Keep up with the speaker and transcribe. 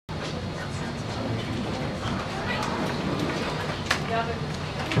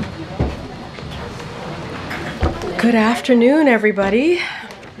Good afternoon, everybody.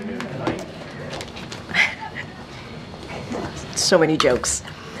 So many jokes.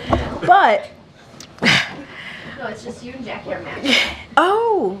 But... No, it's just you and Jackie are matching.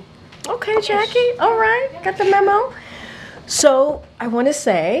 Oh, okay, Jackie. All right, got the memo. So I want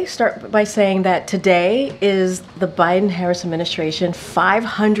to start by saying that today is the Biden-Harris administration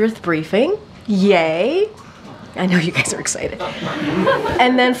 500th briefing. Yay. I know you guys are excited.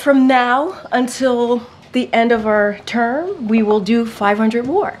 And then from now until the end of our term, we will do 500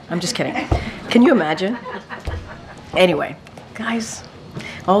 more. I'm just kidding. Can you imagine? Anyway, guys,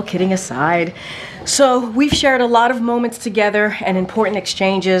 all kidding aside. So we've shared a lot of moments together and important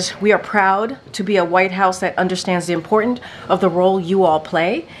exchanges. We are proud to be a White House that understands the importance of the role you all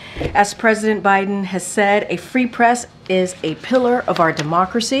play. As President Biden has said, a free press is a pillar of our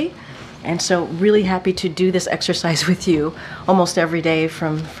democracy. And so really happy to do this exercise with you almost every day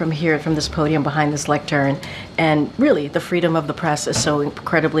from here, from this podium behind this lectern. And really, the freedom of the press is so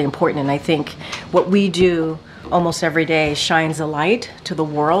incredibly important. And I think what we do almost every day shines a light to the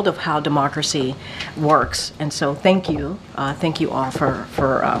world of how democracy works. And so thank you all for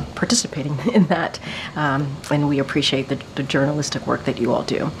participating in that. And we appreciate the journalistic work that you all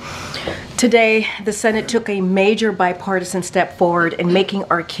do. Today, the Senate took a major bipartisan step forward in making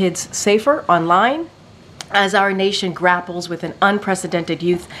our kids safer online. As our nation grapples with an unprecedented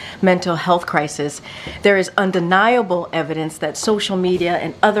youth mental health crisis, there is undeniable evidence that social media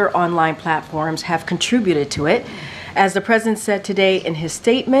and other online platforms have contributed to it. As the president said today in his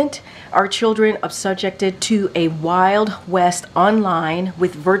statement, our children are subjected to a wild west online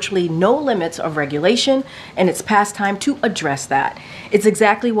with virtually no limits of regulation, and it's past time to address that. It's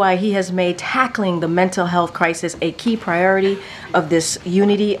exactly why he has made tackling the mental health crisis a key priority of this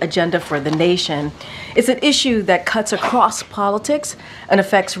unity agenda for the nation. It's an issue that cuts across politics and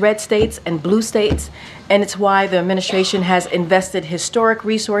affects red states and blue states, and it's why the administration has invested historic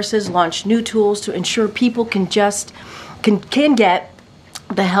resources, launched new tools to ensure people can get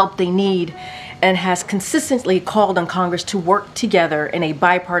the help they need, and has consistently called on Congress to work together in a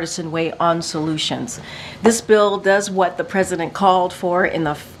bipartisan way on solutions. This bill does what the president called for in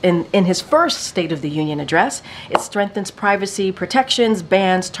his first State of the Union address. It strengthens privacy protections,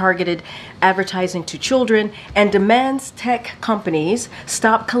 bans targeted advertising to children, and demands tech companies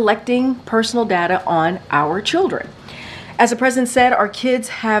stop collecting personal data on our children. As the president said, our kids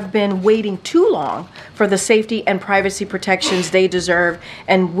have been waiting too long for the safety and privacy protections they deserve,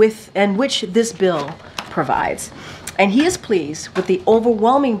 and which this bill provides. And he is pleased with the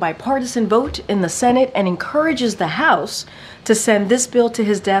overwhelming bipartisan vote in the Senate and encourages the House to send this bill to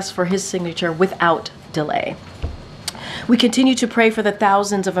his desk for his signature without delay. We continue to pray for the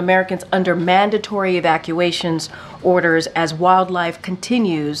thousands of Americans under mandatory evacuations orders as wildfires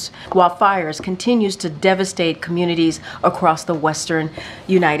continues to devastate communities across the western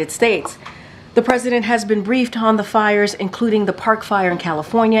United States. The president has been briefed on the fires, including the Park Fire in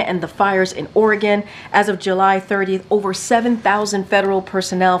California and the fires in Oregon. As of July 30th, over 7,000 federal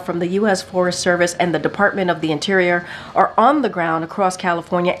personnel from the U.S. Forest Service and the Department of the Interior are on the ground across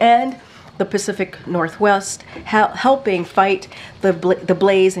California and the Pacific Northwest, helping fight the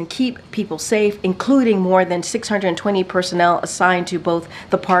blaze and keep people safe, including more than 620 personnel assigned to both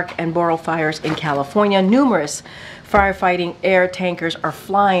the Park and Boreal fires in California. Numerous firefighting air tankers are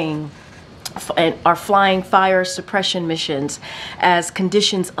flying fire suppression missions as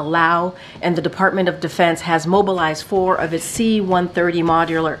conditions allow, and the Department of Defense has mobilized 4 of its C-130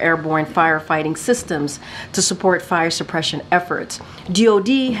 modular airborne firefighting systems to support fire suppression efforts.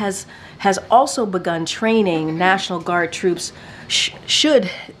 DoD has also begun training National Guard troops should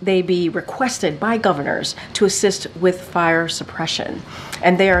they be requested by governors to assist with fire suppression.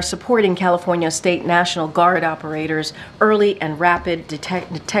 And they are supporting California State National Guard operators' early and rapid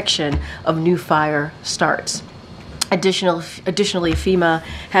detection of new fire starts. Additionally, FEMA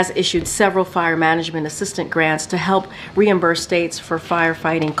has issued several fire management assistance grants to help reimburse states for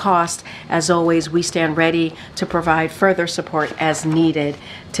firefighting costs. As always, we stand ready to provide further support as needed.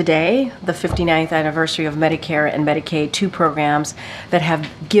 Today, the 59th anniversary of Medicare and Medicaid, 2 programs that have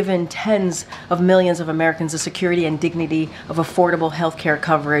given tens of millions of Americans the security and dignity of affordable health care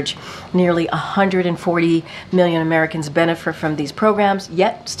coverage. Nearly 140 million Americans benefit from these programs,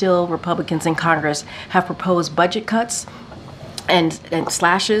 yet still Republicans in Congress have proposed budget cuts and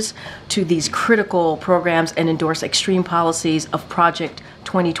slashes to these critical programs and endorse extreme policies of Project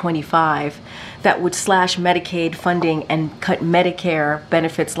 2025 that would slash Medicaid funding and cut Medicare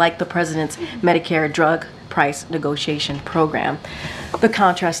benefits like the president's Medicare drug price negotiation program. The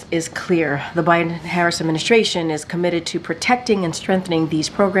contrast is clear. The Biden-Harris administration is committed to protecting and strengthening these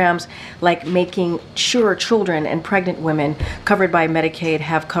programs, like making sure children and pregnant women covered by Medicaid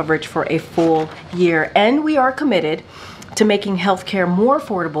have coverage for a full year. And we are committed to making health care more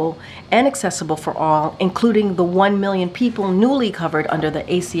affordable and accessible for all, including the 1 million people newly covered under the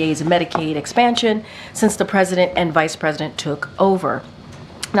ACA's Medicaid expansion since the president and vice president took over.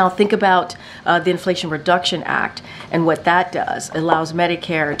 Now think about the Inflation Reduction Act and what that does. It allows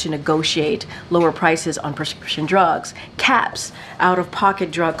Medicare to negotiate lower prices on prescription drugs, caps out-of-pocket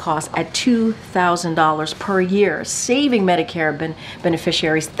drug costs at $2,000 per year, saving Medicare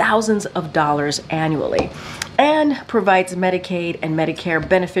beneficiaries thousands of dollars annually, and provides Medicaid and Medicare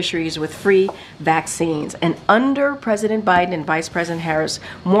beneficiaries with free vaccines. And under President Biden and Vice President Harris,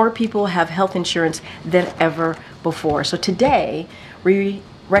 more people have health insurance than ever before. So today, we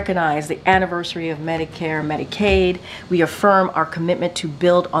recognize the anniversary of Medicare, Medicaid. We affirm our commitment to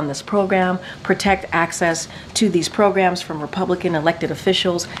build on this program, protect access to these programs from Republican elected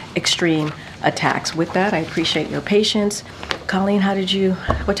officials, extreme attacks. With that, I appreciate your patience. Colleen,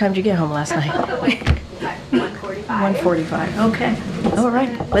 what time did you get home last night? 1:45. 1:45. Okay. All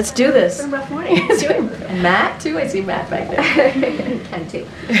right. Let's do this. It's been a rough morning. Matt, too? I see Matt back there. Ken, too.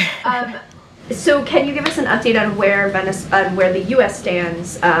 So can you give us an update on where the U.S.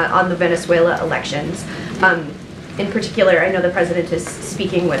 stands on the Venezuela elections? In particular, I know the president is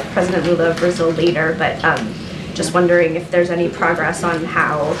speaking with President Lula of Brazil later, but just wondering if there's any progress on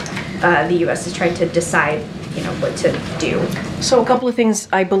how the U.S. is trying to decide, what to do. So a couple of things.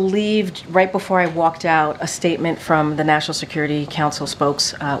 I believed right before I walked out, a statement from the National Security Council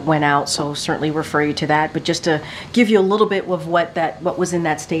spokes went out, so certainly refer you to that. But just to give you a little bit of what was in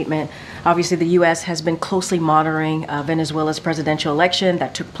that statement, obviously the U.S. has been closely monitoring Venezuela's presidential election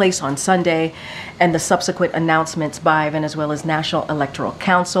that took place on Sunday and the subsequent announcements by Venezuela's National Electoral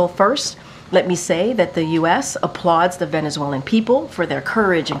Council. First, let me say that the U.S. applauds the Venezuelan people for their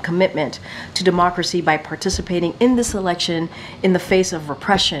courage and commitment to democracy by participating in this election in the face of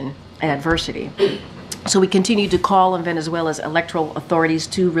repression and adversity. So we continue to call on Venezuela's electoral authorities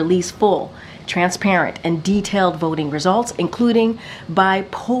to release full, transparent, and detailed voting results, including by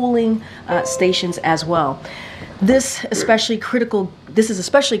polling stations as well. This is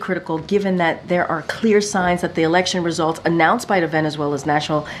especially critical given that there are clear signs that the election results announced by the Venezuela's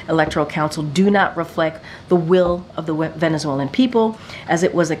National Electoral Council do not reflect the will of the Venezuelan people as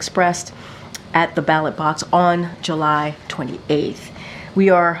it was expressed at the ballot box on July 28th. We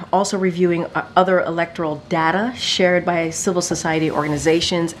are also reviewing other electoral data shared by civil society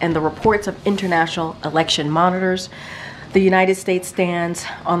organizations and the reports of international election monitors. The United States stands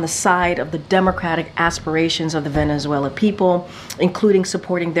on the side of the democratic aspirations of the Venezuelan people, including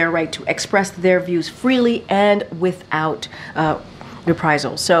supporting their right to express their views freely and without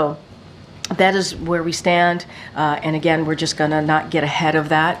reprisal. So that is where we stand. And again, we're just going to not get ahead of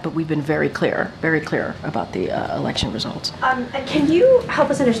that, but we've been very clear about the election results. Can you help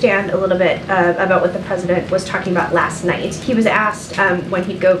us understand a little bit about what the president was talking about last night? He was asked when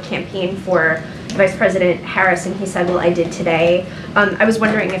he'd go campaign for Vice President Harris, and he said, well, I did today. I was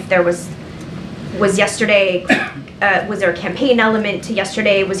wondering if there was yesterday, was there a campaign element to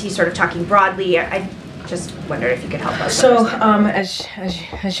yesterday? Was he sort of talking broadly? I just wondered if you could help us. So,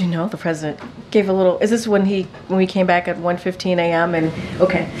 as you know, the president gave a little. Is this when we came back at 1:15 a.m. and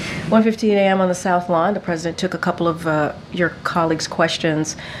 1:15 a.m. on the South Lawn? The president took a couple of your colleagues'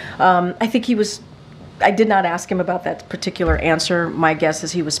 questions. I think he was. I did not ask him about that particular answer. My guess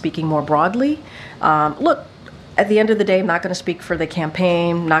is he was speaking more broadly. Look, at the end of the day, I'm not going to speak for the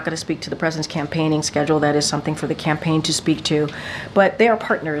campaign, not going to speak to the president's campaigning schedule. That is something for the campaign to speak to. But they are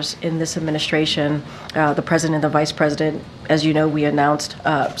partners in this administration. The president and the vice president, as you know, we announced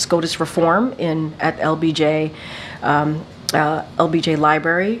SCOTUS reform at LBJ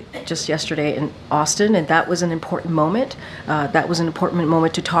Library just yesterday in Austin, and that was an important moment. That was an important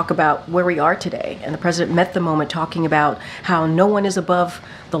moment to talk about where we are today. And the president met the moment talking about how no one is above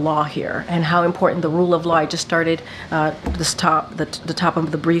the law here and how important the rule of law. I just started the top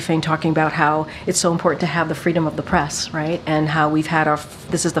of the briefing talking about how it's so important to have the freedom of the press, right? And how we've had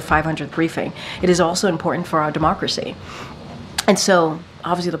this is the 500th briefing. It is also important for our democracy. And so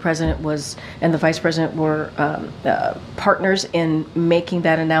obviously the president and the vice president were partners in making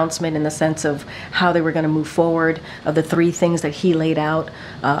that announcement in the sense of how they were going to move forward, of the three things that he laid out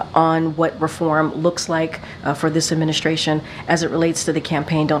on what reform looks like for this administration. As it relates to the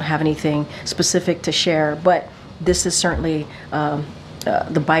campaign, don't have anything specific to share, but this is certainly the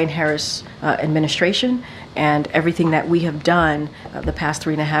Biden-Harris administration and everything that we have done the past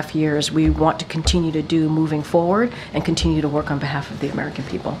 3.5 years, we want to continue to do moving forward and continue to work on behalf of the American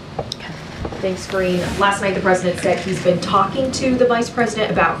people. Okay. Thanks, Karine. Last night, the president said he's been talking to the vice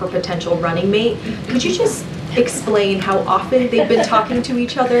president about her potential running mate. Could you just explain how often they've been talking to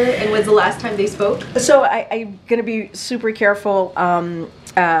each other and when's the last time they spoke? So I'm going to be super careful.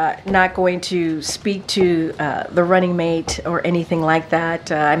 Not going to speak to the running mate or anything like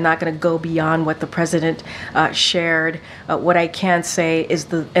that. I'm not going to go beyond what the president shared. What I can say is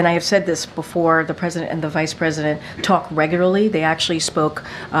and I have said this before, the president and the vice president talk regularly. They actually spoke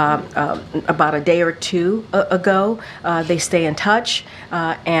about a day or two ago. They stay in touch,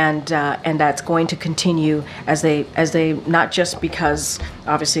 and that's going to continue as they not just because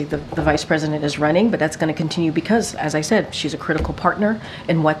obviously the vice president is running, but that's going to continue because, as I said, she's a critical partner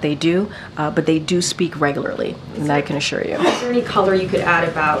in what they do, but they do speak regularly, and I can assure you. Is there any color you could add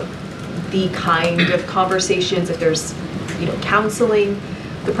about the kind of conversations, if there's, counseling,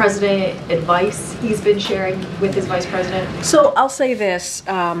 the president, advice he's been sharing with his vice president? So I'll say this.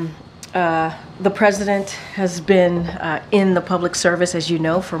 The president has been in the public service, as you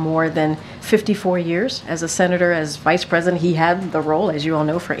know, for more than 54 years. As a senator, as vice president, he had the role, as you all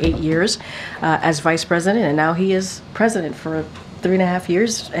know, for 8 years as vice president, and now he is president for 3.5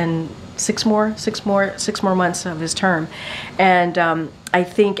 years and six more months of his term. And I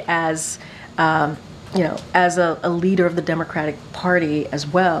think as as a leader of the Democratic Party as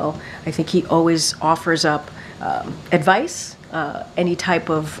well, I think he always offers up advice, any type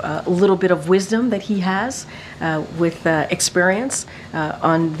of little bit of wisdom that he has with experience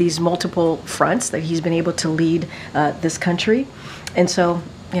on these multiple fronts that he's been able to lead this country. And so,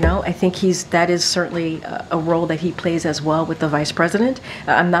 I think that is certainly a role that he plays as well with the vice president.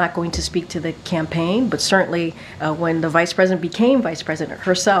 I'm not going to speak to the campaign, but certainly when the vice president became vice president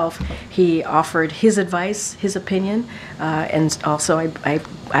herself, he offered his advice, his opinion, and also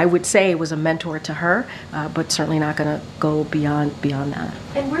I would say was a mentor to her, but certainly not going to go beyond that.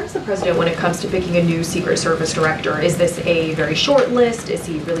 And where's the president when it comes to picking a new Secret Service director? Is this a very short list? Is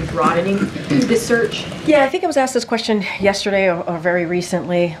he really broadening this search? Yeah, I think I was asked this question yesterday or very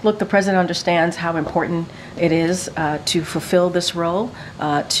recently. Look, the president understands how important it is to fulfill this role,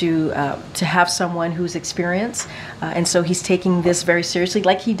 to have someone who's experienced, and so he's taking this very seriously,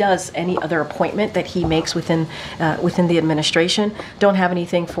 like he does any other appointment that he makes within the administration. Don't have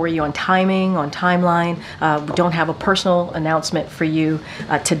anything for you on timing, on timeline. We don't have a personal announcement for you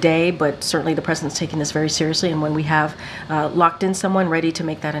today, but certainly the president's taking this very seriously, and when we have locked in someone ready to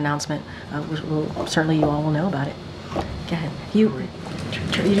make that announcement, certainly you all will know about it. Go ahead.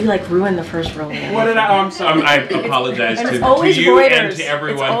 You like ruined the first roll. What did I? I'm sorry. I apologize to you Reuters. And to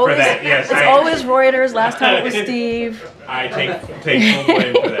everyone for that. Yes, it's always Reuters. Last time it was Steve. I take full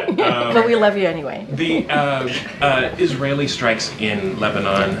blame for that. But we love you anyway. The Israeli strikes in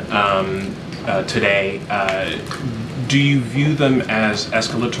Lebanon today. Do you view them as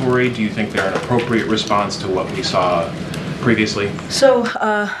escalatory? Do you think they're an appropriate response to what we saw previously? So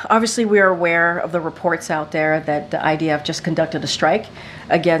obviously we are aware of the reports out there that the IDF just conducted a strike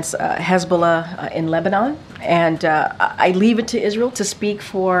against Hezbollah in Lebanon, and I leave it to Israel to speak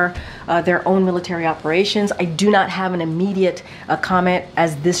for their own military operations. I do not have an immediate comment,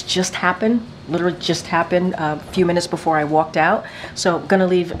 as this just happened. Literally just happened a few minutes before I walked out. So I'm going to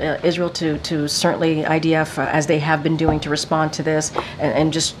leave Israel to certainly IDF, as they have been doing, to respond to this,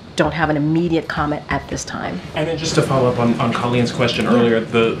 and just don't have an immediate comment at this time. And then just to follow up on Colleen's question earlier,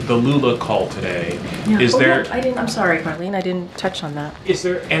 the Lula call today, is there... Yeah, I'm sorry, Carlene, I didn't touch on that. Is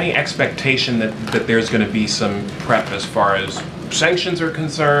there any expectation that there's going to be some prep as far as sanctions are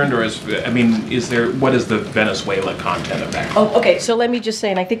concerned, or what is the Venezuela content of that? Oh, okay. So let me just say,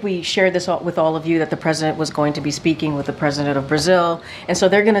 and I think we shared this with all of you, that the president was going to be speaking with the president of Brazil, and so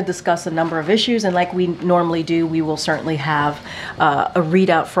they're going to discuss a number of issues. And like we normally do, we will certainly have a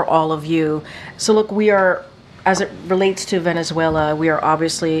readout for all of you. So look, we are. As it relates to Venezuela, we are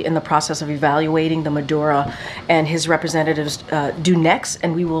obviously in the process of evaluating the Maduro and his representatives due next,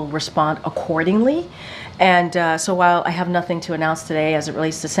 and we will respond accordingly. And so while I have nothing to announce today as it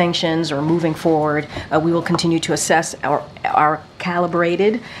relates to sanctions or moving forward, we will continue to assess our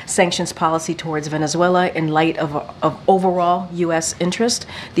calibrated sanctions policy towards Venezuela in light of overall U.S. interest,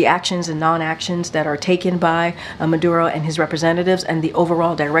 the actions and non-actions that are taken by Maduro and his representatives, and the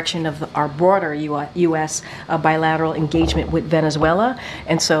overall direction of our broader U.S. Bilateral engagement with Venezuela.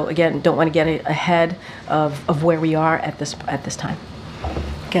 And so, again, don't want to get ahead of where we are at this time.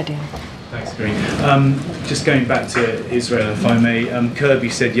 Go, Dan. Thanks, Karine. Just going back to Israel, if I may, Kirby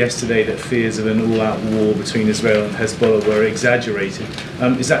said yesterday that fears of an all-out war between Israel and Hezbollah were exaggerated.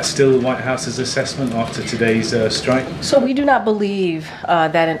 Is that still the White House's assessment after today's strike? So we do not believe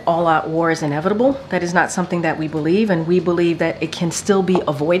that an all-out war is inevitable. That is not something that we believe, and we believe that it can still be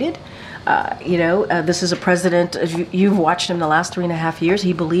avoided. This is a president, you've watched him the last 3.5 years.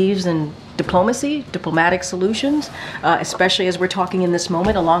 He believes in diplomacy, diplomatic solutions, especially as we're talking in this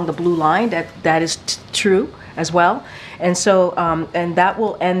moment along the blue line. That is true as well. And so, and that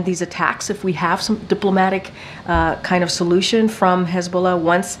will end these attacks if we have some diplomatic kind of solution from Hezbollah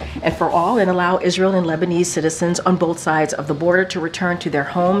once and for all, and allow Israel and Lebanese citizens on both sides of the border to return to their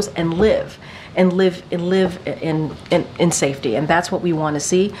homes and live in safety. And that's what we want to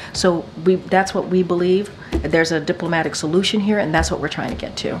see. So that's what we believe. There's a diplomatic solution here, and that's what we're trying to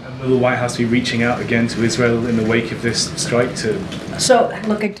get to. And will the White House be reaching out again to Israel in the wake of this strike to... So,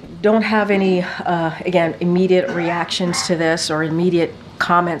 look, I don't have any, again, immediate reactions to this or immediate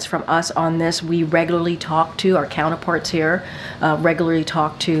comments from us on this. We regularly talk to our counterparts here, regularly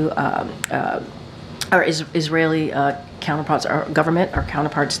talk to our Israeli counterparts, our government, our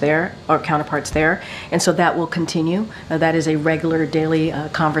counterparts there, and so that will continue. That is a regular daily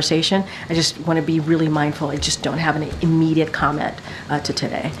conversation. I just want to be really mindful. I just don't have an immediate comment to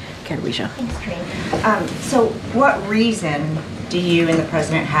today. Karine. Thanks, Karine. So what reason do you and the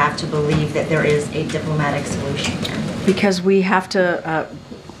president have to believe that there is a diplomatic solution here? Because we have to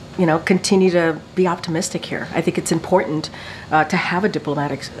continue to be optimistic here. I think it's important to have a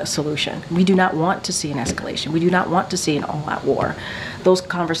diplomatic solution. We do not want to see an escalation. We do not want to see an all-out war. Those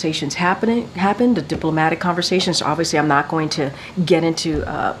conversations happened, the diplomatic conversations. Obviously, I'm not going to get into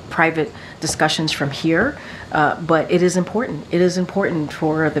private discussions from here, but it is important. It is important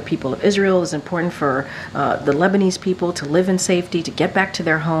for the people of Israel. It is important for the Lebanese people to live in safety, to get back to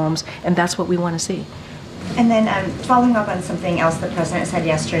their homes, and that's what we want to see. And then following up on something else the president said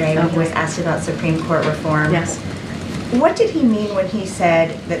yesterday when he was asked about Supreme Court reform. Yes. What did he mean when he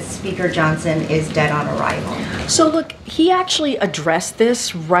said that Speaker Johnson is dead on arrival? So look, he actually addressed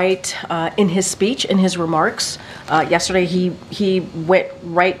this right in his speech, in his remarks. Yesterday he went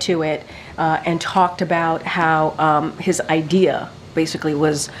right to it and talked about how his idea basically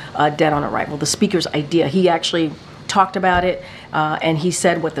was dead on arrival, the Speaker's idea. He actually talked about it, and he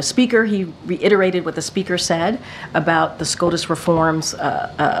said what the Speaker, he reiterated what the Speaker said about the SCOTUS reforms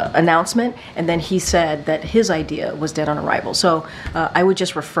announcement, and then he said that his idea was dead on arrival. So I would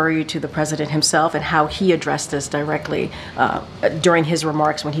just refer you to the President himself and how he addressed this directly during his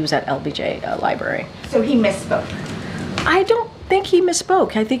remarks when he was at LBJ Library. So he misspoke? I don't think he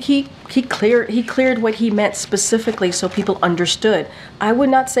misspoke. I think he cleared what he meant specifically so people understood. I would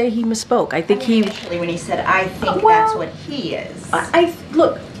not say he misspoke. I think initially when he said, I think that's what he is.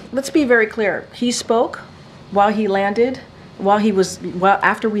 Look, let's be very clear. He spoke while he landed,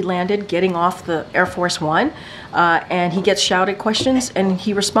 after we landed, getting off the Air Force One, and he gets shouted questions, and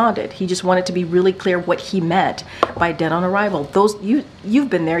he responded. He just wanted to be really clear what he meant by dead on arrival.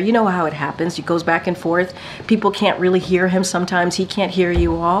 You've been there. You know how it happens. It goes back and forth. People can't really hear him sometimes. He can't hear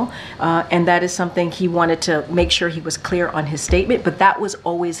you all, and that is something he wanted to make sure he was clear on his statement. But that was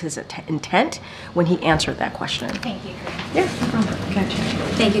always his intent when he answered that question. Thank you, Karine. Yeah, no problem. Gotcha.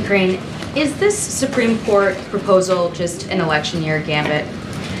 Thank you, Karine. Is this Supreme Court proposal just an election year gambit?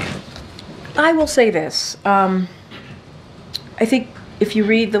 I will say this. I think if you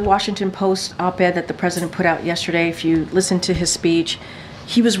read the Washington Post op-ed that the president put out yesterday, if you listen to his speech,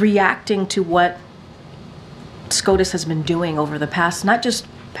 he was reacting to what SCOTUS has been doing over the past, not just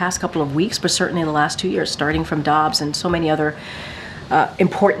past couple of weeks, but certainly the last 2 years, starting from Dobbs and so many other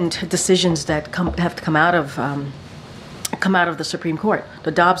important decisions that have come out of the Supreme Court.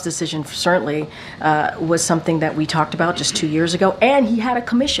 The Dobbs decision certainly was something that we talked about just 2 years ago, and he had a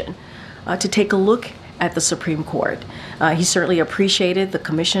commission to take a look at the Supreme Court. He certainly appreciated the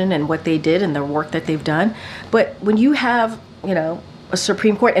commission and what they did and the work that they've done. But when you have, a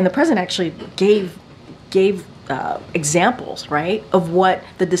Supreme Court, and the president actually gave examples, right, of what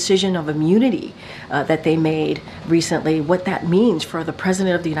the decision of immunity that they made recently, what that means for the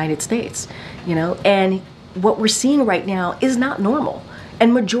president of the United States, and what we're seeing right now is not normal.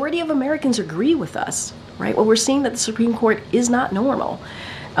 And majority of Americans agree with us, right? What we're seeing that the Supreme Court is not normal.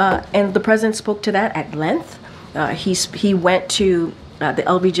 And the president spoke to that at length. He went to the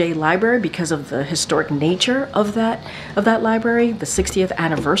LBJ Library because of the historic nature of that library, the 60th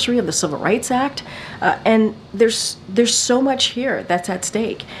anniversary of the Civil Rights Act, and there's so much here that's at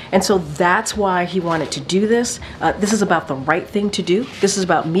stake, and so that's why he wanted to do this. This is about the right thing to do. This is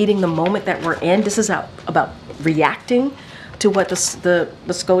about meeting the moment that we're in. This is about reacting to what the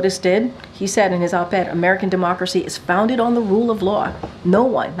SCOTUS did. He said in his op-ed, American democracy is founded on the rule of law. No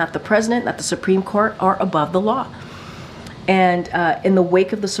one, not the president, not the Supreme Court, are above the law. And in the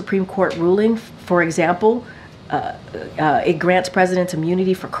wake of the Supreme Court ruling, for example, it grants presidents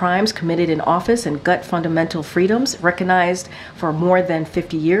immunity for crimes committed in office and gut fundamental freedoms recognized for more than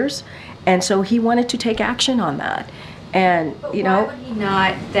 50 years. And so he wanted to take action on that. And, But you know, why would he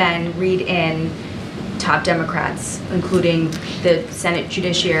not then read in top Democrats, including the Senate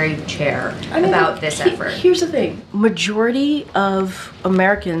Judiciary Chair, about this effort? Here's the thing. Majority of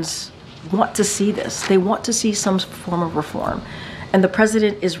Americans want to see this. They want to see some form of reform. And the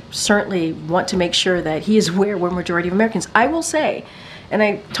president is certainly want to make sure that he is aware we're majority of Americans. I will say, and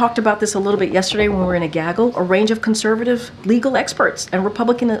I talked about this a little bit yesterday when we were in a gaggle, a range of conservative legal experts and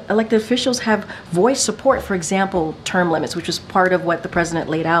Republican elected officials have voiced support, for example, term limits, which was part of what the president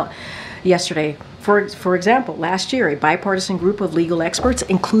laid out yesterday. For example, last year, a bipartisan group of legal experts,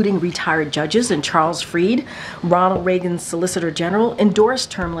 including retired judges and Charles Fried, Ronald Reagan's Solicitor General,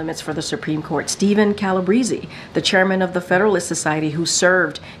 endorsed term limits for the Supreme Court. Stephen Calabrese, the chairman of the Federalist Society, who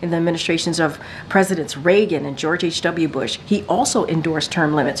served in the administrations of Presidents Reagan and George H.W. Bush, he also endorsed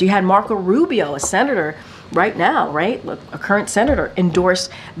term limits. You had Marco Rubio, a senator right now, right, a current senator, endorse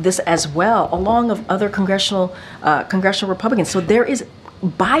this as well, along with other congressional Republicans. So there is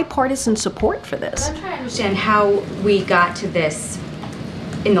bipartisan support for this. I'm trying to understand how we got to this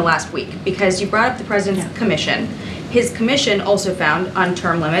in the last week, because you brought up the president's commission. His commission also found on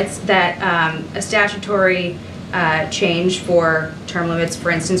term limits that a statutory change for term limits,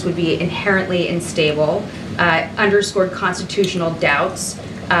 for instance, would be inherently unstable, underscored constitutional doubts,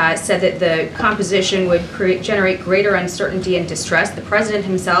 said that the composition would generate greater uncertainty and distress. The president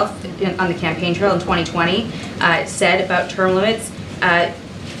himself, on the campaign trail in 2020, said about term limits,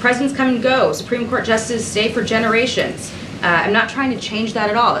 presidents come and go, Supreme Court justices stay for generations. I'm not trying to change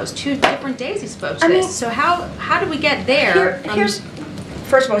that at all. It was 2 different days he spoke to this. So how did we get there?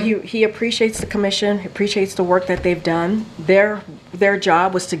 First of all, he appreciates the commission, he appreciates the work that they've done. Their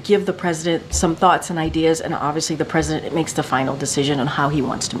job was to give the president some thoughts and ideas, and obviously the president makes the final decision on how he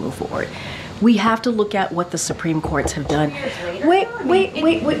wants to move forward. We have to look at what the Supreme Courts have done. Wait.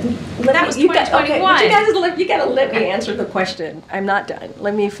 That was 2021. Okay, you gotta let me answer the question. I'm not done.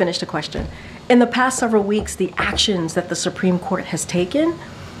 Let me finish the question. In the past several weeks, the actions that the Supreme Court has taken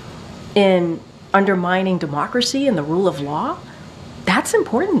in undermining democracy and the rule of law, that's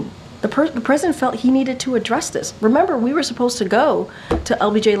important. The president felt he needed to address this. Remember, we were supposed to go to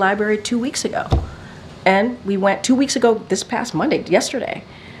LBJ Library 2 weeks ago. And we went 2 weeks ago this past Monday, yesterday.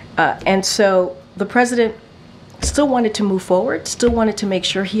 And so the president still wanted to move forward, still wanted to make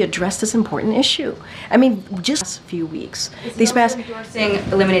sure he addressed this important issue. I mean, just a few weeks. These past endorsing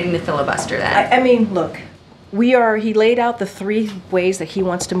eliminating the filibuster then? I mean, look, he laid out the 3 ways that he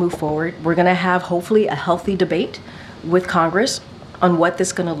wants to move forward. We're going to have hopefully a healthy debate with Congress on what this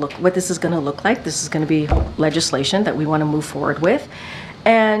is going to look like. This is going to be legislation that we want to move forward with.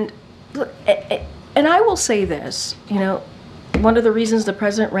 And I will say this, you know, one of the reasons the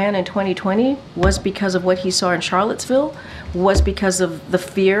president ran in 2020 was because of what he saw in Charlottesville, was because of the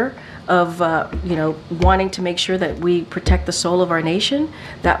fear of, wanting to make sure that we protect the soul of our nation.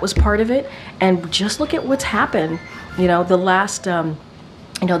 That was part of it. And just look at what's happened, the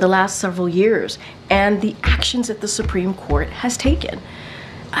last several years and the actions that the Supreme Court has taken.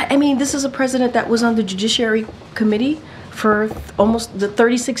 I mean, this is a president that was on the Judiciary Committee for almost the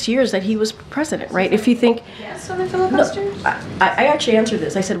 36 years that he was president, right? If you think... Yes, on the filibuster? No, I actually answered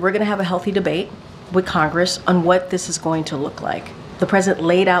this. I said, we're going to have a healthy debate with Congress on what this is going to look like. The president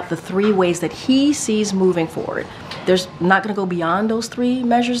laid out the 3 ways that he sees moving forward. There's not going to go beyond those 3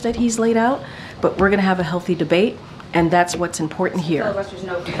 measures that he's laid out, but we're going to have a healthy debate, and that's what's important here. Filibuster's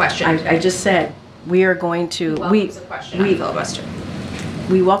no question. I just said we are going to... Filibuster.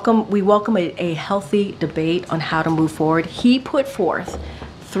 We welcome a healthy debate on how to move forward. He put forth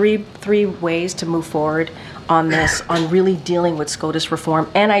three ways to move forward on this, on really dealing with SCOTUS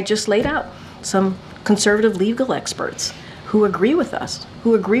reform. And I just laid out some conservative legal experts who agree with us,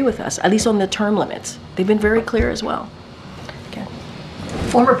 at least on the term limits. They've been very clear as well. Okay.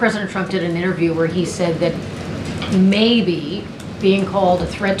 Former President Trump did an interview where he said that maybe being called a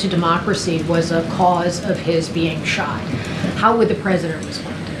threat to democracy was a cause of his being shot. How would the president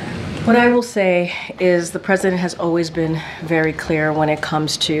respond to that? What I will say is the president has always been very clear when it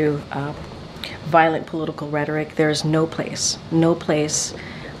comes to violent political rhetoric. There's no place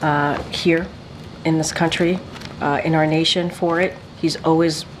here in this country, in our nation for it. He's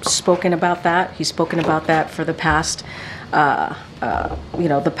always spoken about that. He's spoken about that for the past,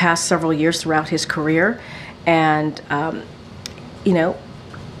 the past several years throughout his career. And you know,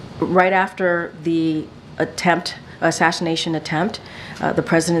 right after the assassination attempt, the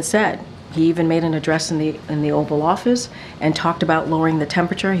president said, he even made an address in the Oval Office and talked about lowering the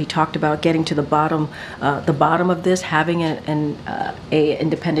temperature. He talked about getting to the bottom of this, having an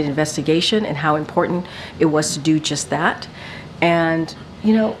independent investigation, and how important it was to do just that. And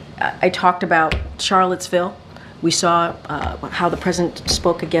you know, I talked about Charlottesville. We saw how the president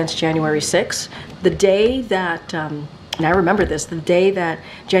spoke against January 6th. The day that, and I remember this, the day that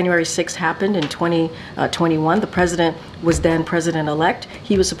January 6th happened in 2021, the president was then president-elect.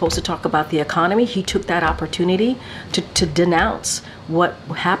 He was supposed to talk about the economy. He took that opportunity to denounce what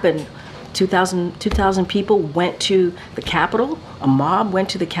happened. 2,000 people went to the Capitol. A mob went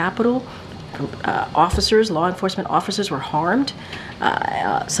to the Capitol. Officers, law enforcement officers were harmed.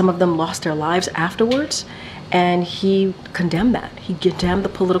 Some of them lost their lives afterwards. And he condemned that. He condemned the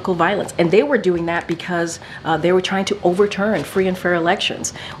political violence. And they were doing that because they were trying to overturn free and fair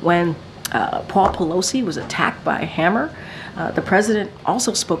elections. When Paul Pelosi was attacked by a hammer, the president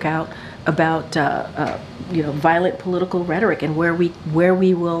also spoke out about you know, violent political rhetoric and where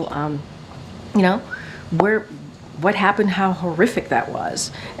we will, you know, what happened, how horrific that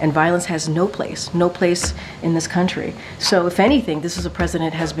was. And violence has no place in this country. So if anything, this is a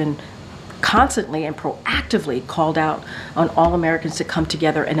president has been constantly and proactively called out on all Americans to come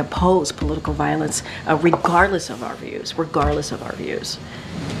together and oppose political violence, regardless of our views.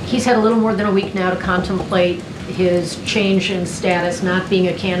 He's had a little more than a week now to contemplate his change in status, not being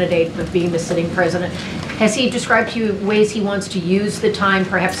a candidate, but being the sitting president. Has he described to you ways he wants to use the time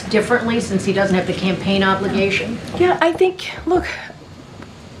perhaps differently since he doesn't have the campaign obligation? Yeah, I think, look,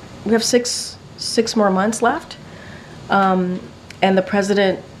 we have six more months left, and the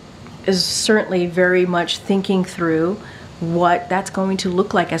president is certainly very much thinking through what that's going to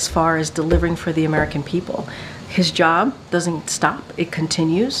look like as far as delivering for the American people. His job doesn't stop, it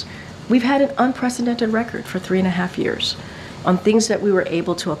continues. We've had an unprecedented record for 3.5 years on things that we were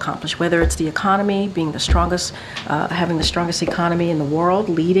able to accomplish, whether it's the economy, being the strongest, having the strongest economy in the world,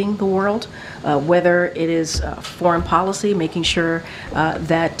 leading the world, whether it is foreign policy, making sure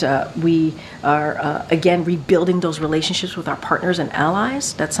that we are, again, rebuilding those relationships with our partners and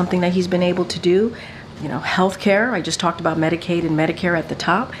allies. That's something that he's been able to do. You know, healthcare, I just talked about Medicaid and Medicare at the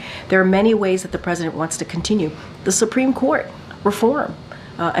top. There are many ways that the president wants to continue. The Supreme Court reform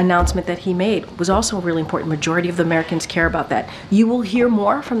announcement that he made was also really important. Majority of the Americans care about that. You will hear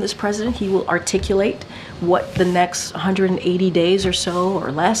more from this president. He will articulate what the next 180 days or so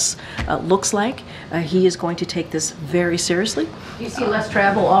or less looks like. He is going to take this very seriously. You see less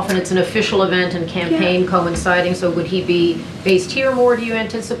travel. Often it's an official event and campaign coinciding. So would he be based here more, do you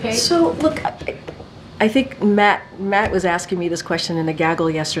anticipate? So look, I think Matt was asking me this question in the gaggle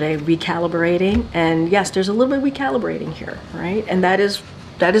yesterday, recalibrating. And yes, there's a little bit of recalibrating here, right? And that is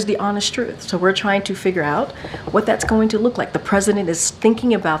the honest truth. So we're trying to figure out what that's going to look like. The president is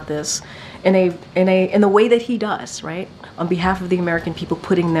thinking about this in the way that he does, right? On behalf of the American people,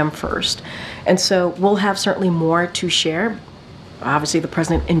 putting them first. And so we'll have certainly more to share. Obviously, the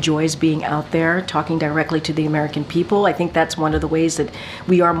president enjoys being out there, talking directly to the American people. I think that's one of the ways that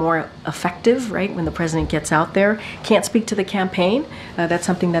we are more effective, right, when the president gets out there. Can't speak to the campaign. That's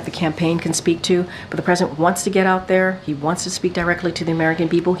something that the campaign can speak to. But the president wants to get out there. He wants to speak directly to the American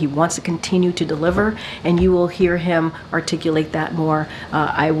people. He wants to continue to deliver. And you will hear him articulate that more,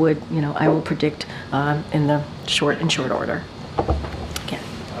 I will predict in the short order.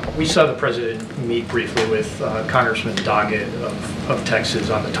 We saw the president meet briefly with Congressman Doggett of Texas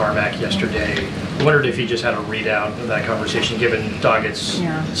on the tarmac yesterday. I wondered if he just had a readout of that conversation, given Doggett's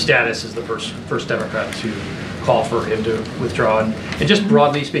status as the first Democrat to call for him to withdraw. And just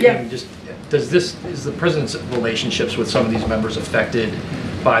broadly speaking, just is the president's relationships with some of these members affected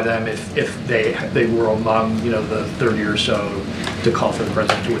by them if they were among the 30 or so to call for the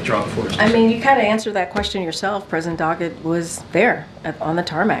president to withdraw before his I mean, you kind of answered that question yourself. President Doggett was there on the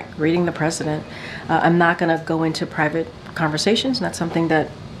tarmac reading the president. I'm not going to go into private conversations. That's something that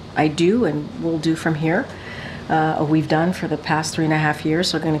I do and will do from here. We've done for the past 3.5 years,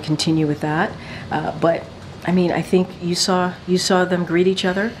 so we're going to continue with that. But I mean, I think you saw them greet each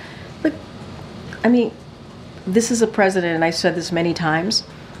other. Look, I mean, this is a president, and I've said this many times,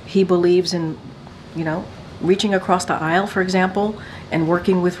 he believes in, reaching across the aisle, for example, and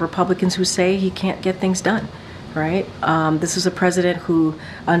working with Republicans who say he can't get things done, right? This is a president who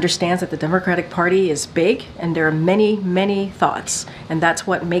understands that the Democratic Party is big, and there are many, many thoughts, and that's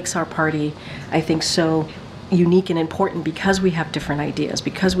what makes our party, I think, so unique and important, because we have different ideas,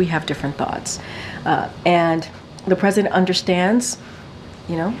 because we have different thoughts. And the president understands,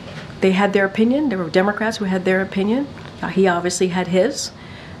 they had their opinion. There were Democrats who had their opinion. He obviously had his,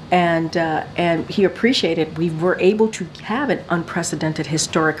 and he appreciated we were able to have an unprecedented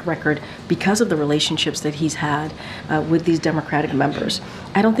historic record because of the relationships that he's had with these Democratic members.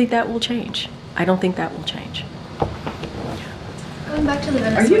 I don't think that will change. I don't think that will change. Going back to the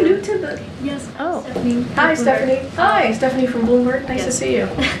Venezuela. Are you new to the? Yes. Oh. Stephanie. Hi, Stephanie. Hi, Stephanie from Bloomberg. Nice to Yes. see you.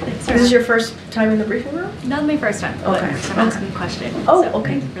 Thanks for This is your first time in the briefing room? Not my first time, but Okay. I'm asking a question. Oh, so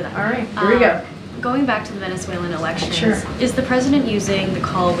okay. Thank you for that. All right, here we go. Going back to the Venezuelan elections, Sure. is the president using the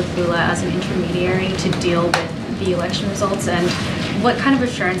call with Lula as an intermediary to deal with the election results? And what kind of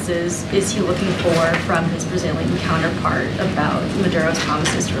assurances is he looking for from his Brazilian counterpart about Maduro's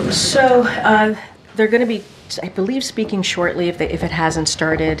promises to release? So they're going to be, I believe, speaking shortly, if it hasn't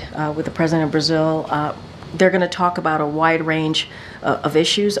started, with the president of Brazil. They're going to talk about a wide range of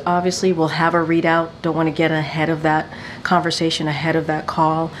issues. Obviously, we'll have a readout. Don't want to get ahead of that conversation, ahead of that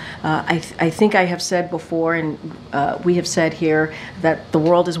call. I think I have said before, and we have said here, that the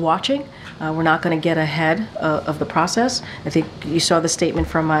world is watching. We're not going to get ahead of the process. I think you saw the statement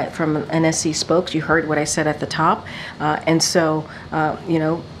from NSC spokes. You heard what I said at the top. And so,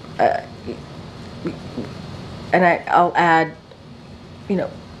 and I'll add,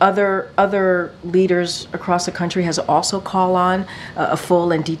 other leaders across the country has also called on a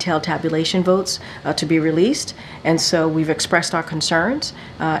full and detailed tabulation votes to be released. And so we've expressed our concerns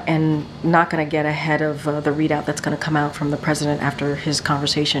and not going to get ahead of the readout that's going to come out from the president after his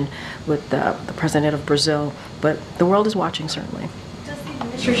conversation with the president of Brazil. But the world is watching, certainly. Does the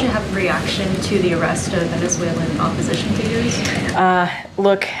administration have a reaction to the arrest of Venezuelan opposition figures?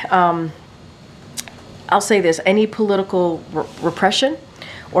 Look, I'll say this: any political repression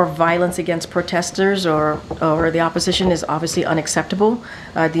or violence against protesters or the opposition is obviously unacceptable.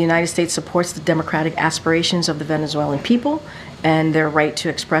 The United States supports the democratic aspirations of the Venezuelan people and their right to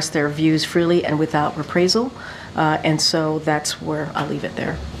express their views freely and without reprisal. And so that's where I'll leave it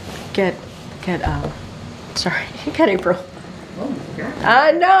there. Sorry, get April. Oh, yeah.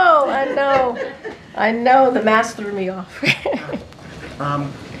 I know, the mask threw me off.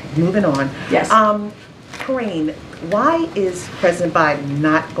 Moving on. Yes. Karine, why is President Biden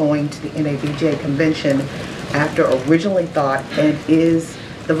not going to the NABJ convention after originally thought, and is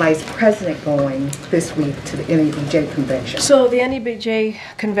the Vice President going this week to the NABJ convention? So the NABJ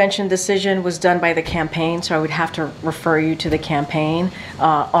convention decision was done by the campaign, so I would have to refer you to the campaign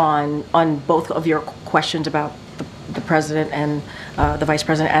on both of your questions about the president and the vice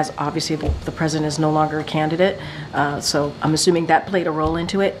president, as obviously the president is no longer a candidate. So I'm assuming that played a role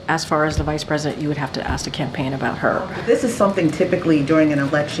into it. As far as the vice president, you would have to ask the campaign about her. This is something typically during an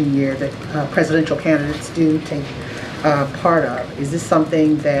election year that presidential candidates do take part of. Is this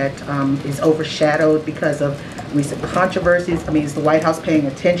something that is overshadowed because of recent controversies? I mean, is the White House paying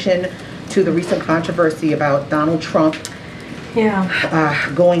attention to the recent controversy about Donald Trump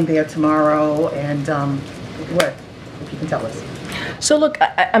going there tomorrow? And what, if you can tell us? So look,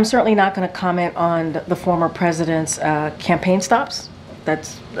 I'm certainly not going to comment on the former president's campaign stops.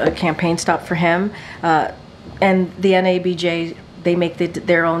 That's a campaign stop for him. And the NABJ, they make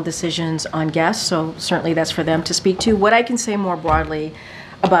their own decisions on guests, so certainly that's for them to speak to. What I can say more broadly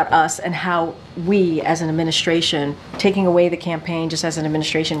about us and how we as an administration, taking away the campaign just as an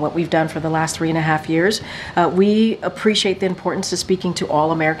administration, what we've done for the last 3.5 years, we appreciate the importance of speaking to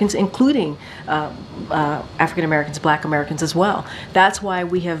all Americans, including African Americans, Black Americans as well. That's why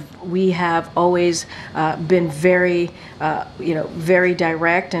we have always been very very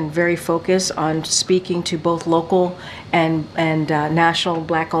direct and very focused on speaking to both local and national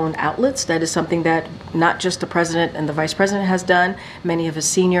Black-owned outlets. That is something that not just the president and the vice president has done. Many of his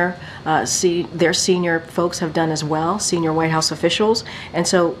senior folks have done as well, senior White House officials. And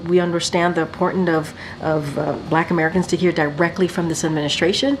so we understand the importance of Black Americans to hear directly from this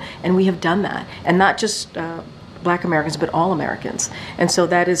administration, and we have done that. And not just Black Americans, but all Americans. And so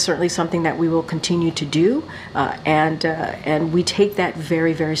that is certainly something that we will continue to do, and we take that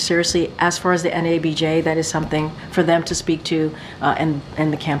very, very seriously. As far as the NABJ, that is something for them to speak to, and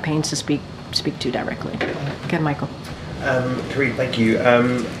the campaigns to speak to directly. Go ahead, Michael. Karine, thank you.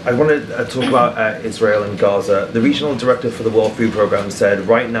 I want to talk about Israel and Gaza. The regional director for the World Food Programme said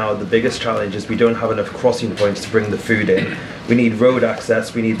right now the biggest challenge is we don't have enough crossing points to bring the food in. We need road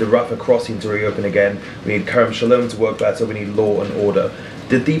access, we need the Rafah crossing to reopen again, we need Kerem Shalom to work better, we need law and order.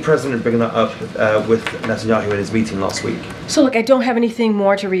 Did the president bring that up with Netanyahu in his meeting last week? So look, I don't have anything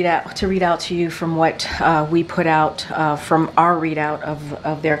more to read out to you from what we put out from our readout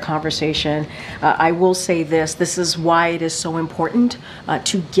of their conversation. I will say this is why it is so important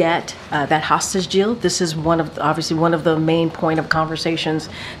to get that hostage deal. This is obviously one of the main point of conversations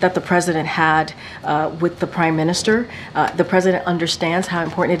that the president had with the prime minister. The president understands how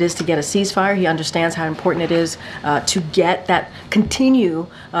important it is to get a ceasefire. He understands how important it is to continue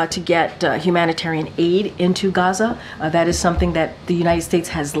to get humanitarian aid into Gaza. That is something that the United States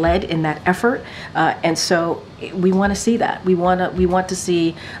has led in that effort, and so we want to see that. We want to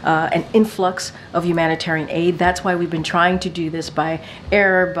see an influx of humanitarian aid. That's why we've been trying to do this by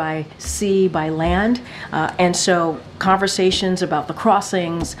air, by sea, by land, and so conversations about the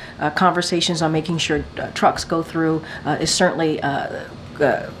crossings, conversations on making sure trucks go through is certainly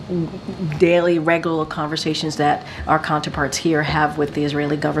daily, regular conversations that our counterparts here have with the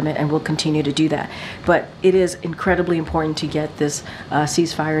Israeli government, and will continue to do that. But it is incredibly important to get this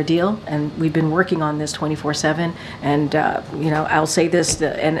ceasefire deal, and we've been working on this 24/7. And I'll say this,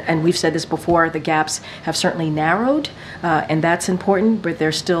 and we've said this before: the gaps have certainly narrowed, and that's important. But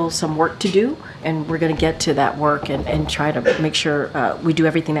there's still some work to do, and we're going to get to that work and try to make sure we do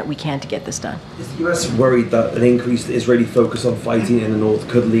everything that we can to get this done. Is the US worried that an increased Israeli focus on fighting in the north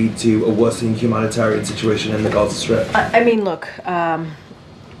could lead to a worsening humanitarian situation in the Gaza Strip? I mean, look,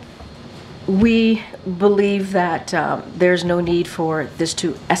 we believe that there's no need for this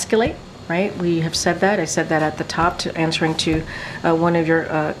to escalate. Right? We have said that. I said that at the top, answering to one of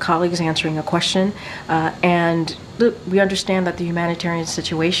your colleagues answering a question. And look, we understand that the humanitarian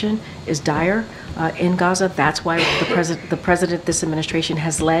situation is dire in Gaza. That's why the president, this administration,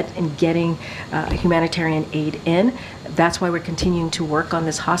 has led in getting humanitarian aid in. That's why we're continuing to work on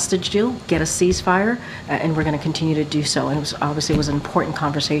this hostage deal, get a ceasefire, and we're going to continue to do so. And it was an important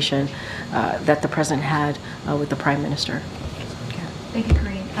conversation that the president had with the prime minister. Thank you,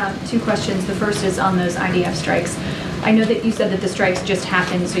 Karine. Two questions. The first is on those IDF strikes. I know that you said that the strikes just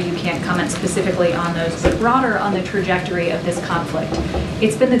happened, so you can't comment specifically on those, but broader on the trajectory of this conflict.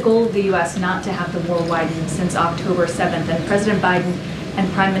 It's been the goal of the U.S. not to have the war widen since October 7th, and President Biden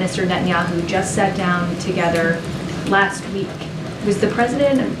and Prime Minister Netanyahu just sat down together last week.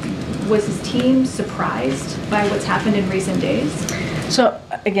 Was his team surprised by what's happened in recent days? So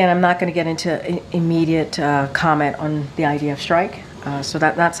again, I'm not going to get into immediate comment on the IDF strike. So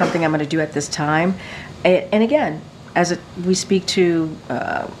that's not something I'm going to do at this time. And again, we speak to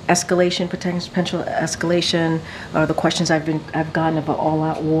escalation, potential escalation, the questions I've gotten about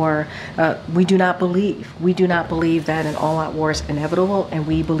all-out war, we do not believe that an all-out war is inevitable, and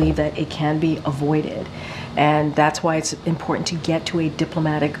we believe that it can be avoided. And that's why it's important to get to a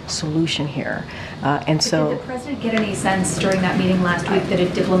diplomatic solution here. And so, did the president get any sense during that meeting last week that a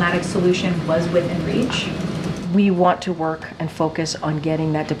diplomatic solution was within reach? We want to work and focus on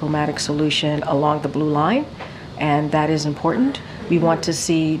getting that diplomatic solution along the blue line, and that is important. We want to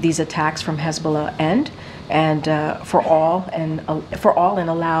see these attacks from Hezbollah end, and for all and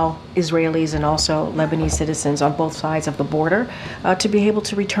allow Israelis and also Lebanese citizens on both sides of the border to be able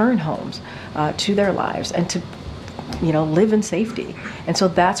to return homes to their lives and to live in safety. And so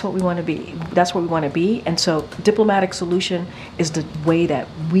that's what we want to be. That's what we want to be. And so diplomatic solution is the way that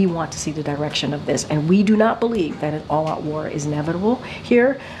we want to see the direction of this. And we do not believe that an all-out war is inevitable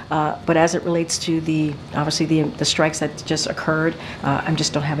here. But as it relates to the strikes that just occurred, I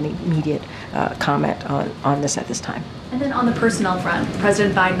just don't have any immediate comment on this at this time. And then on the personnel front,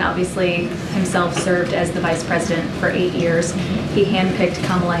 President Biden obviously himself served as the vice president for 8 years. He handpicked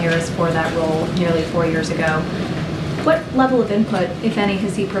Kamala Harris for that role nearly 4 years ago. What level of input, if any,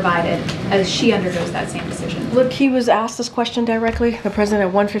 has he provided as she undergoes that same decision? Look, he was asked this question directly, the president,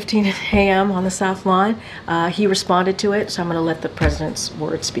 at 1:15 a.m. on the South Lawn. He responded to it, so I'm going to let the president's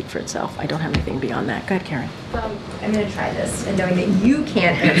word speak for itself. I don't have anything beyond that. Go ahead, Karen. I'm going to try this, and knowing that you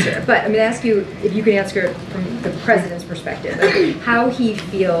can't answer, but I'm going to ask you if you can answer it from the president's perspective, like how he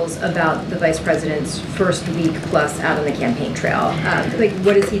feels about the vice president's first week plus out on the campaign trail. Like,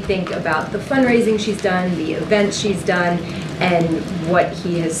 what does he think about the fundraising she's done, the events she's done, and what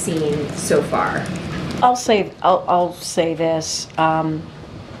he has seen so far? I'll say this.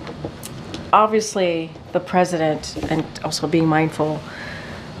 Obviously, the president, and also being mindful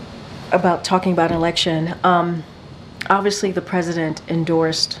about talking about an election, obviously the president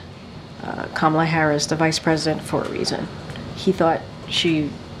endorsed Kamala Harris, the vice president, for a reason. He thought she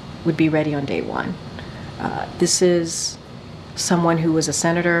would be ready on day one. This is someone who was a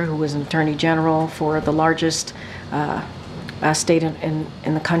senator, who was an attorney general for the largest state in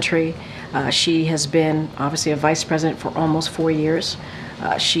the country. She has been obviously a vice president for almost 4 years.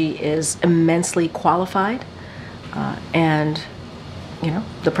 She is immensely qualified, and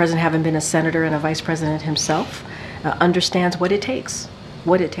the president, having been a senator and a vice president himself, understands what it takes,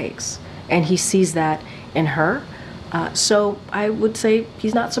 and he sees that in her. So I would say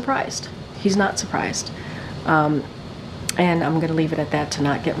he's not surprised. He's not surprised. And I'm going to leave it at that to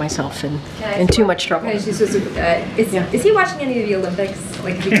not get myself in too much trouble. Is he watching any of the Olympics?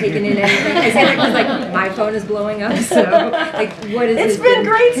 Like, has he taken in anything? I say that because, like, my phone is blowing up. So, like, what is It's his been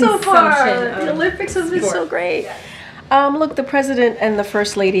great so far. consumption The of Olympics has been so sport? great. Look, the president and the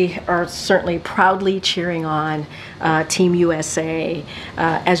first lady are certainly proudly cheering on Team USA.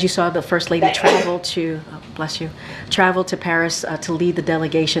 As you saw, the first lady traveled to, traveled to Paris to lead the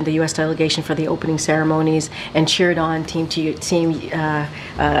delegation, the U.S. delegation for the opening ceremonies, and cheered on Team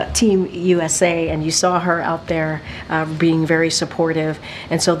USA. And you saw her out there being very supportive.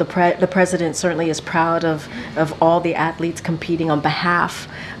 And so the president certainly is proud of all the athletes competing on behalf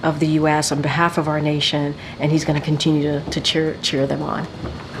of the U.S., on behalf of our nation, and he's going to continue to cheer them on.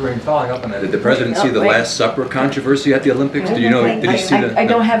 Karine, following up on that, did the president see the Last Supper controversy at the Olympics? Did you know? Did he see I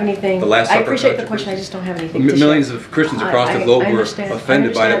don't have anything. The Last Supper I appreciate the controversy? question. I just don't have anything. To Millions share. of Christians across the globe were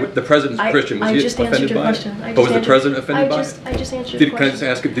offended by it. The president's Christian. Was he offended by it? But was the president offended by it? I just answered the question. Can I just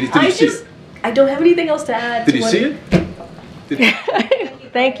ask him? Did he see it? I don't have anything else to add. Did he see it?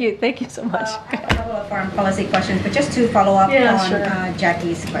 Thank you so much. I have a couple of foreign policy questions, but just to follow up on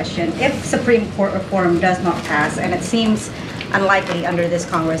Jackie's question, if Supreme Court reform does not pass, and it seems unlikely under this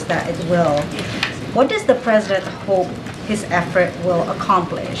Congress that it will, what does the president hope his effort will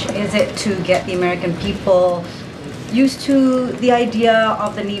accomplish? Is it to get the American people used to the idea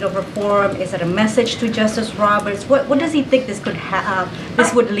of the need of reform? Is it a message to Justice Roberts? What does he think this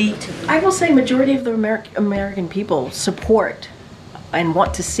would lead to? I will say majority of the American people support and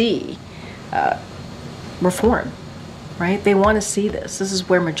want to see reform, right? They want to see this. This is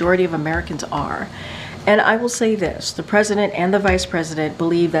where majority of Americans are. And I will say this, the president and the vice president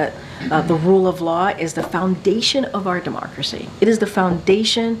believe that the rule of law is the foundation of our democracy. It is the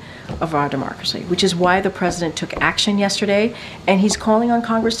foundation of our democracy, which is why the president took action yesterday, and he's calling on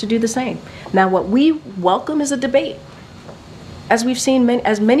Congress to do the same. Now, what we welcome is a debate. As we've seen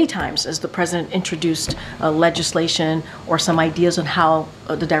many times as the president introduced legislation or some ideas on how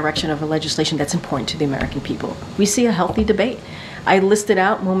the direction of a legislation that's important to the American people. We see a healthy debate. I listed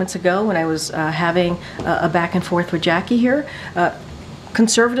out moments ago when I was having a back and forth with Jackie here,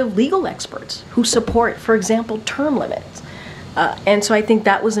 conservative legal experts who support, for example, term limits. And so I think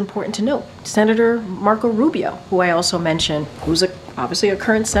that was important to note. Senator Marco Rubio, who I also mentioned, who's obviously a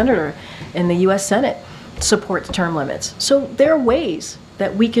current senator in the U.S. Senate, supports term limits. So there are ways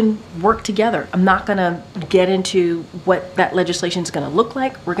that we can work together. I'm not going to get into what that legislation is going to look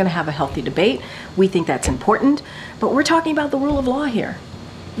like. We're going to have a healthy debate. We think that's important. But we're talking about the rule of law here.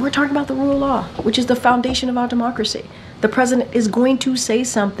 We're talking about the rule of law, which is the foundation of our democracy. The president is going to say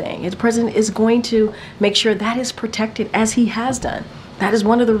something. The president is going to make sure that is protected, as he has done. That is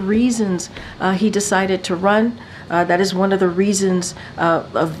one of the reasons he decided to run. That is one of the reasons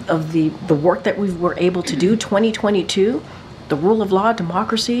of the work that we were able to do. 2022, the rule of law,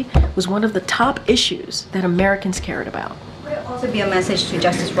 democracy, was one of the top issues that Americans cared about. Would it also be a message to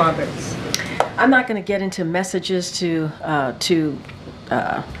Justice Roberts? I'm not going to get into messages to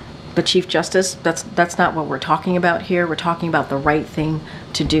the Chief Justice. That's not what we're talking about here. We're talking about the right thing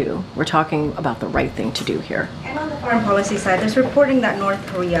to do. We're talking about the right thing to do here. And on the foreign policy side, there's reporting that North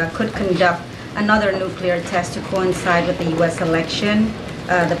Korea could conduct another nuclear test to coincide with the U.S. election,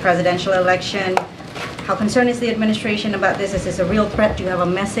 the presidential election. How concerned is the administration about this? Is this a real threat? Do you have a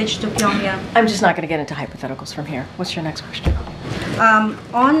message to Pyongyang? I'm just not going to get into hypotheticals from here. What's your next question?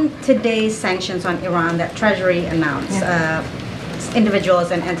 On today's sanctions on Iran that Treasury announced,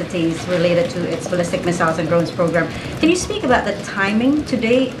 individuals and entities related to its ballistic missiles and drones program. Can you speak about the timing?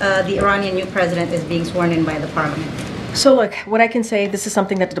 Today, the Iranian new president is being sworn in by the parliament. So look, what I can say, this is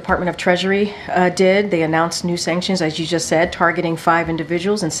something that the Department of Treasury did. They announced new sanctions, as you just said, targeting 5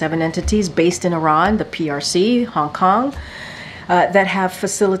 individuals and 7 entities based in Iran, the PRC, Hong Kong, that have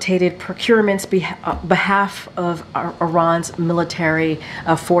facilitated procurements behalf of Iran's military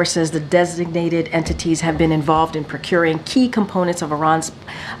forces. The designated entities have been involved in procuring key components of Iran's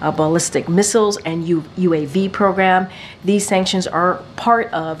ballistic missiles and UAV program. These sanctions are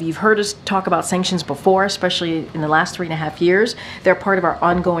part of, you've heard us talk about sanctions before, especially in the last 3.5 years. They're part of our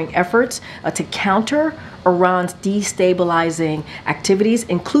ongoing efforts to counter Iran's destabilizing activities,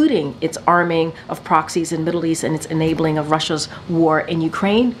 including its arming of proxies in Middle East and its enabling of Russia's war in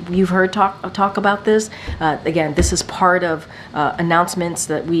Ukraine. You've heard talk about this. Again, this is part of announcements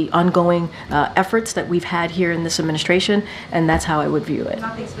that ongoing efforts that we've had here in this administration, and that's how I would view it.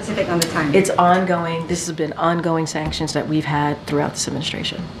 Nothing specific on the timing. It's ongoing. This has been ongoing sanctions that we've had throughout this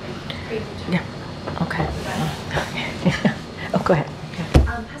administration. Yeah. Okay. Oh, go ahead.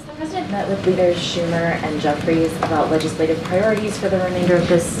 Has the president met with leaders Schumer and Jeffries about legislative priorities for the remainder of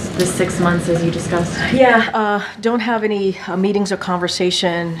this 6 months, as you discussed? Yeah, don't have any meetings or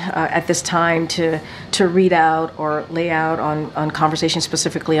conversation at this time to read out or lay out on conversations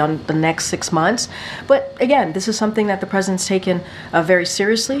specifically on the next 6 months. But again, this is something that the president's taken very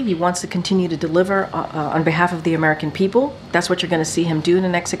seriously. He wants to continue to deliver on behalf of the American people. That's what you're going to see him do in the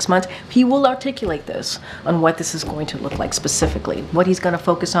next 6 months. He will articulate this on what this is going to look like specifically, what he's going to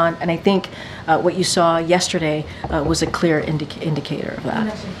focus on. And I think what you saw yesterday was a clear indicator of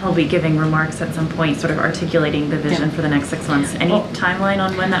that. He'll be giving remarks at some point, sort of articulating the vision for the next 6 months. Any timeline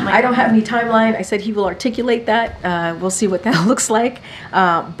on when that might I don't have any timeline. I said he will articulate that. We'll see what that looks like.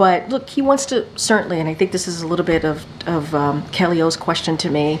 But look, he wants to certainly, and I think this is a little bit of Kelly O's question to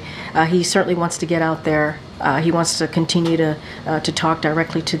me, he certainly wants to get out there. He wants to continue to talk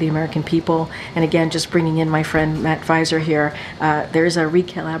directly to the American people. And again, just bringing in my friend Matt Visor here, there's a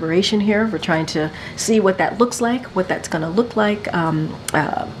recollaboration here. We're trying to see what that looks like, what that's going to look like,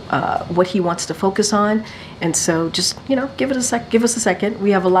 what he wants to focus on. And so just, give us a second.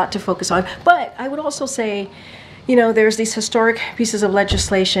 We have a lot to focus on. But I would also say, there's these historic pieces of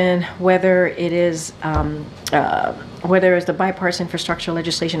legislation, whether it's the bipartisan infrastructure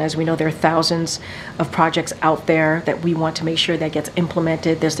legislation. As we know, there are thousands of projects out there that we want to make sure that gets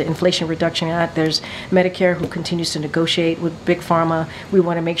implemented. There's the Inflation Reduction Act. There's Medicare, who continues to negotiate with Big Pharma. We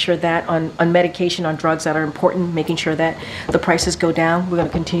want to make sure that on medication, on drugs that are important, making sure that the prices go down. We're going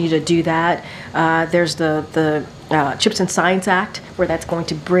to continue to do that. There's the Chips and Science Act, where that's going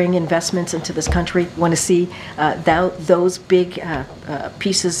to bring investments into this country. We want to see those big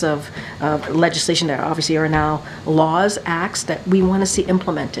pieces of legislation that obviously are now laws, acts that we want to see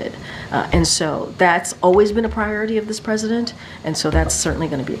implemented. And so that's always been a priority of this president, and so that's certainly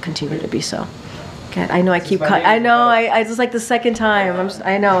going to continue to be so. God, I know I keep. I know. I just like the second time.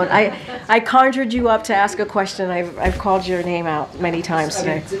 I know. I conjured you up to ask a question. I've called your name out many times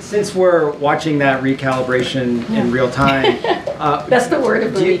today. Since we're watching that recalibration in real time, that's the word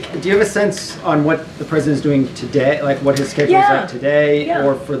of the week. Do you have a sense on what the president is doing today, like what his schedule is like today,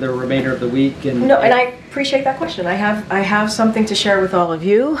 or for the remainder of the week? And I appreciate that question. I have something to share with all of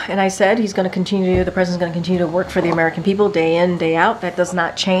you. And I said the president's going to continue to work for the American people day in, day out. That does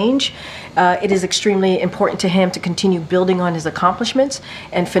not change. It is extremely important to him to continue building on his accomplishments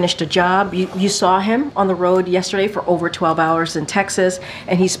and finish the job. You saw him on the road yesterday for over 12 hours in Texas,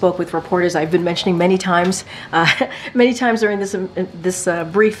 and he spoke with reporters. I've been mentioning many times during this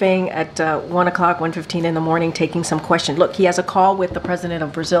briefing at 1 o'clock, 1:15 in the morning, taking some questions. Look, he has a call with the president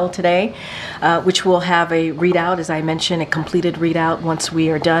of Brazil today, which will have a readout, as I mentioned, a completed readout once we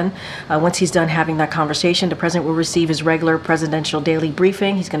are done. Once he's done having that conversation, the president will receive his regular presidential daily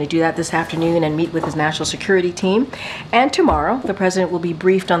briefing. He's going to do that this afternoon and meet with his national security team. And tomorrow, the president will be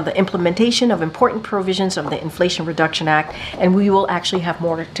briefed on the implementation of important provisions of the Inflation Reduction Act, and we will actually have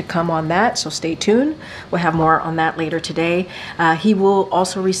more to come on that, so stay tuned. We'll have more on that later today. He will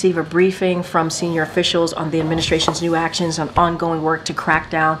also receive a briefing from senior officials on the administration's new actions on ongoing work to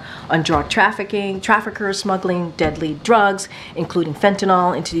crack down on drug trafficking, traffickers smuggling deadly drugs, including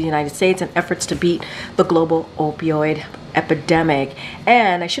fentanyl, into the United States, and efforts to beat the global opioid epidemic.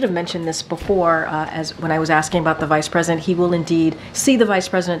 And I should have mentioned this before, as when I was asking about the vice president. He will indeed see the vice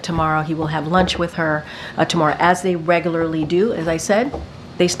president tomorrow. He will have lunch with her tomorrow, as they regularly do. As I said,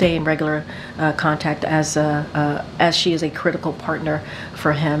 they stay in regular contact as she is a critical partner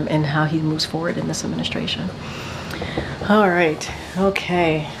for him in how he moves forward in this administration. All right.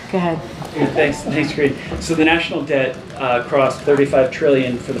 Okay. Go ahead. Yeah, thanks, Karine. So the national debt crossed $35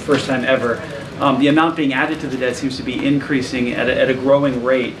 trillion for the first time ever. The amount being added to the debt seems to be increasing at a growing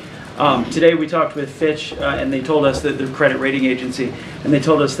rate. Today we talked with Fitch, and they told us that the credit rating agency, and they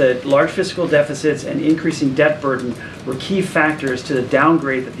told us that large fiscal deficits and increasing debt burden were key factors to the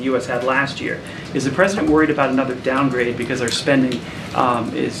downgrade that the U.S. had last year. Is the president worried about another downgrade because our spending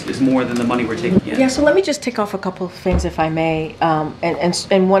is more than the money we're taking in? Yeah, so let me just tick off a couple of things, if I may,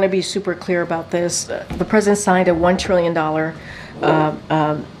 and want to be super clear about this. The president signed a $1 trillion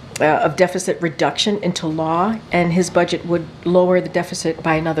of deficit reduction into law, and his budget would lower the deficit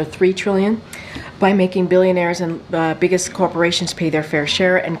by another $3 trillion. by making billionaires and biggest corporations pay their fair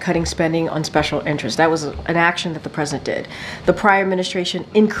share and cutting spending on special interests. That was an action that the president did. The prior administration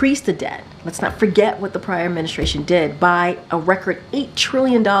increased the debt. Let's not forget what the prior administration did, by a record $8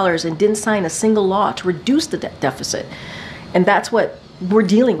 trillion, and didn't sign a single law to reduce the debt deficit. And that's what we're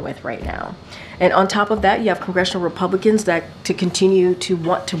dealing with right now. And on top of that, you have congressional Republicans that to continue to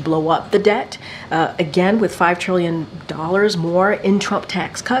want to blow up the debt, again with $5 trillion more in Trump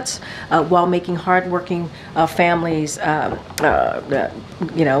tax cuts, while making hardworking families,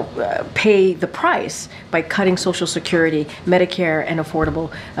 pay the price by cutting Social Security, Medicare, and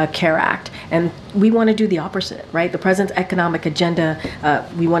Affordable Care Act. And we want to do the opposite, right? The president's economic agenda,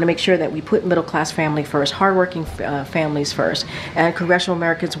 we want to make sure that we put middle-class family first, hardworking families first, and congressional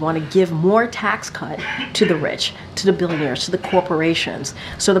Americans want to give more tax cut to the rich, to the billionaires, to the corporations.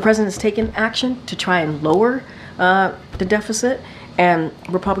 So the president has taken action to try and lower the deficit, and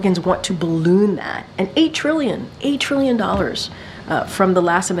Republicans want to balloon that. And $8 trillion from the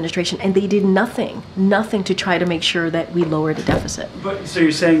last administration, and they did nothing to try to make sure that we lower the deficit. But so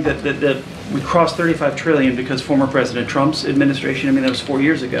you're saying that we crossed 35 trillion because former President Trump's administration, I mean, that was 4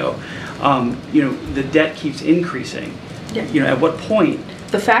 years ago. The debt keeps increasing. Yeah. At what point?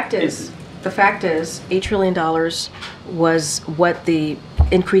 The fact is, $8 trillion was what the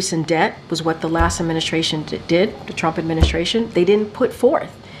increase in debt was, what the last administration did, the Trump administration. They didn't put forth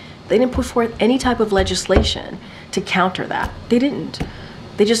any type of legislation to counter that. They didn't.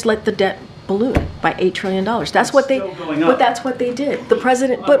 They just let the debt balloon by $8 trillion. That's what that's what they did. The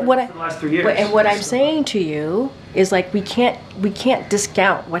president. But what I'm saying to you is, like, we can't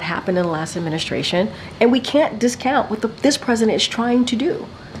discount what happened in the last administration, and we can't discount what this president is trying to do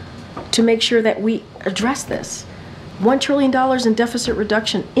to make sure that we address this. $1 trillion in deficit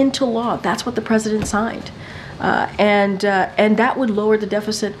reduction into law. That's what the president signed. And that would lower the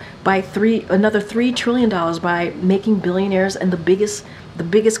deficit by another $3 trillion by making billionaires and the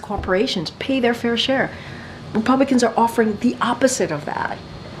biggest corporations pay their fair share. Republicans are offering the opposite of that.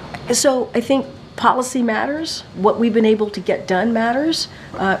 So I think policy matters. What we've been able to get done matters.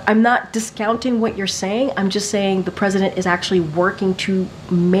 I'm not discounting what you're saying. I'm just saying the president is actually working to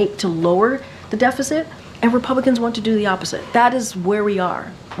lower the deficit, and Republicans want to do the opposite. That is where we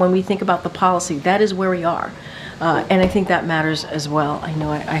are when we think about the policy. That is where we are. And I think that matters as well. I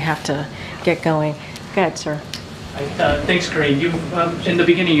know I have to get going. Go ahead, sir. Thanks, Karine. In the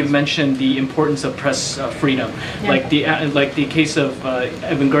beginning, you mentioned the importance of press freedom, like the case of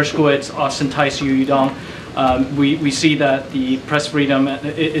Evan Gershkowitz, Austin Tice, Yu Yudong. We see that the press freedom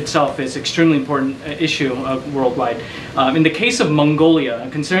itself is extremely important issue worldwide. In the case of Mongolia,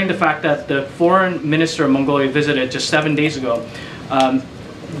 considering the fact that the foreign minister of Mongolia visited just 7 days ago,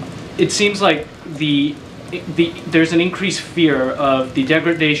 it seems like there's an increased fear of the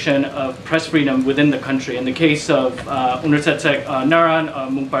degradation of press freedom within the country. In the case of Unertsetsek Naran,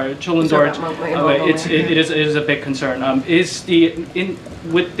 Mungbar Cholendorj, it is a big concern.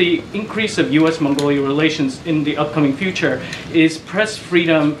 With the increase of U.S.-Mongolia relations in the upcoming future, is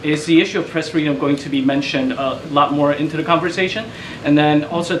the issue of press freedom going to be mentioned a lot more into the conversation? And then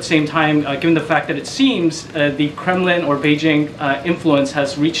also at the same time, given the fact that it seems the Kremlin or Beijing influence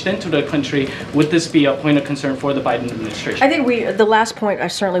has reached into the country, would this be a point of concern for the Biden administration? I think the last point,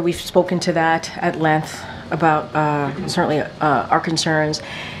 we've spoken to that at length about certainly our concerns.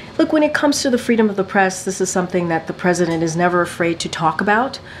 Look, when it comes to the freedom of the press, this is something that the president is never afraid to talk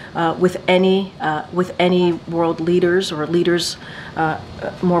about with any world leaders or leaders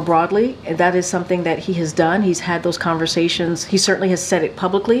more broadly. And that is something that he has done. He's had those conversations. He certainly has said it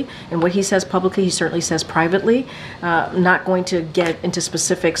publicly, and what he says publicly, he certainly says privately. Not going to get into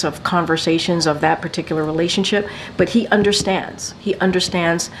specifics of conversations of that particular relationship, but he understands. He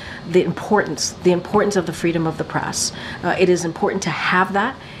understands the importance of the freedom of the press. It is important to have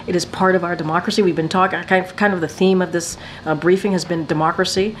that. It is part of our democracy. We've been talking, kind of the theme of this briefing has been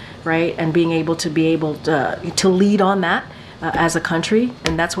democracy, right? And being able to lead on that as a country.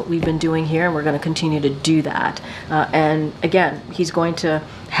 And that's what we've been doing here, and we're going to continue to do that. And again, he's going to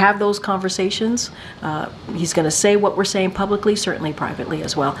have those conversations. He's going to say what we're saying publicly, certainly privately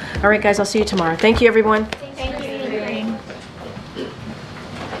as well. All right, guys, I'll see you tomorrow. Thank you, everyone. Thank you.